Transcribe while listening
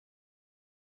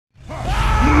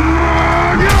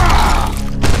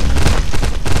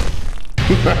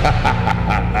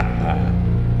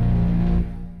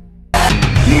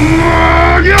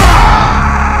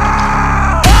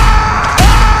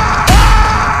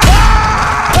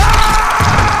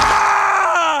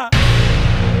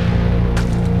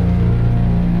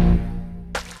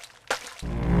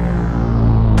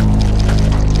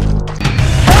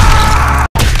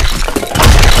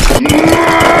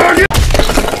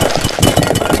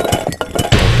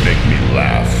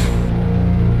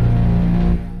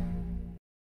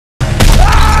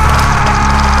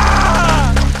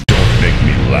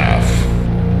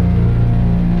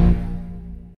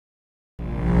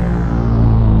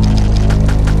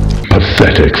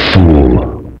Pathetic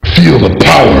fool. Feel the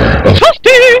power of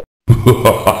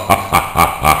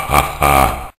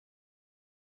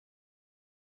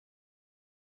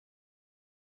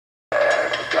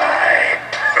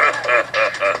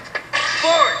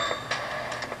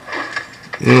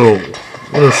Yo,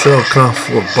 where's Shao Kahn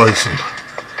for a bison?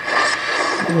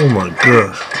 Oh my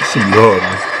gosh, this should be hard,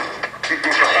 man.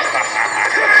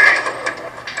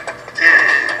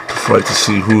 To fight to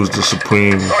see who is the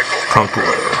supreme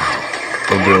conqueror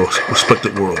of their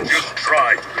respective worlds.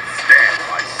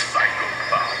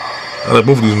 I like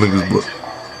both of these niggas, but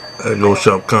I gotta go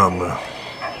Shao Kahn, man.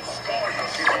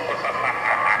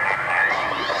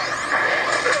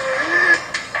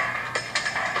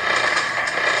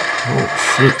 Oh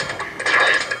shit.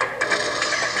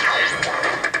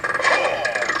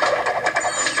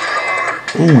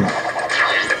 Ooh.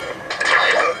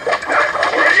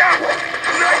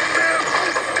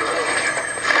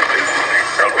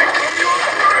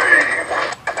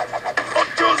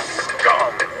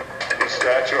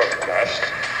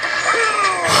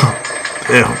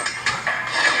 Damn.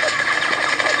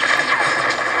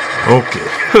 Okay.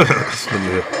 This nigga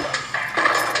here.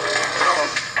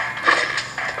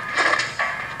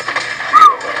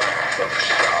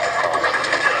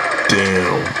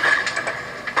 Damn.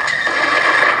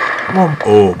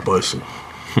 Oh, bison.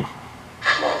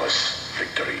 Flawless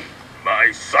victory.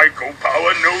 My psycho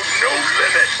power knows no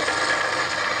limit.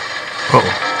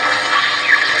 Uh-oh.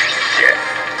 Death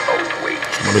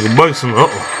awaits. My nigga bison.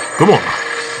 Uh-oh. Come on.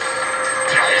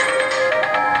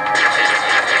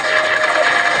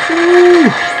 Ooh.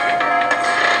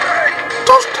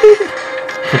 Toasty.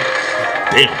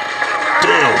 Damn.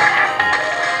 Damn.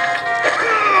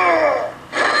 Oh,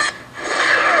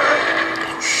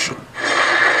 shit.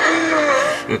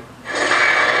 Shit.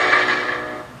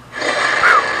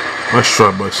 Nice try,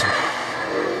 bison.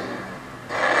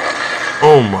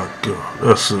 Oh my god.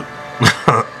 That's it.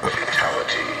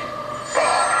 Fatality.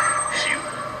 You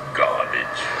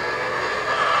garbage.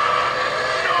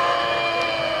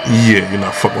 Yeah, you're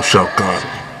not fucking with Shao Kahn.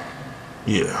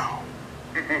 Yeah.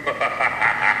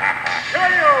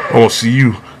 I want to see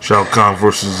you, Shao Kahn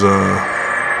versus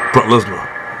Brock Lesnar.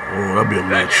 Oh, that'd be a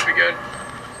match.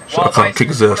 Shao Kahn kick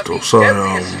his ass though. Sorry,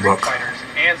 Brock.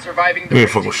 You ain't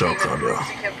fucking with Shao Kahn, yeah.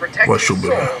 WhiteShow,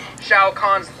 baby. Shao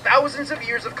Kahn's thousands of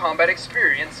years of combat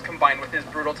experience, combined with his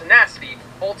brutal tenacity,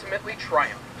 ultimately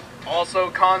triumphed. Also,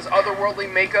 Kahn's otherworldly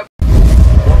makeup